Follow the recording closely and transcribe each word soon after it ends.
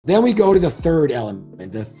Then we go to the third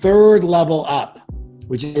element, the third level up,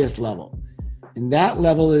 which is this level. And that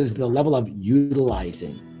level is the level of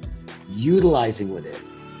utilizing what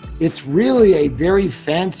is. It's really a very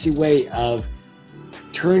fancy way of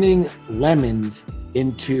turning lemons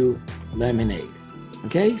into lemonade.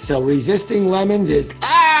 Okay, so resisting lemons is,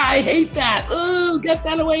 I hate that. Ooh, get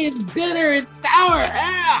that away. It's bitter, it's sour.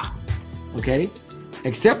 Okay,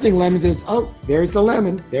 accepting lemons is, oh, there's the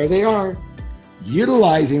lemons. There they are.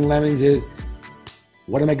 Utilizing lemons is,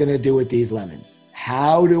 what am I going to do with these lemons?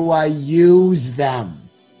 How do I use them?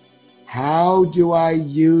 How do I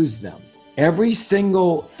use them? Every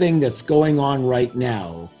single thing that's going on right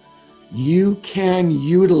now, you can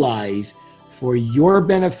utilize for your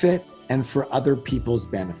benefit and for other people's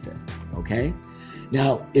benefit, okay?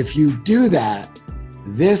 Now, if you do that,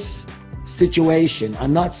 this situation,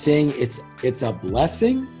 I'm not saying it's a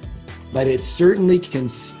blessing, but it certainly can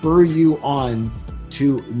spur you on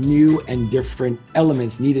to new and different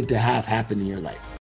elements needed to have happen in your life.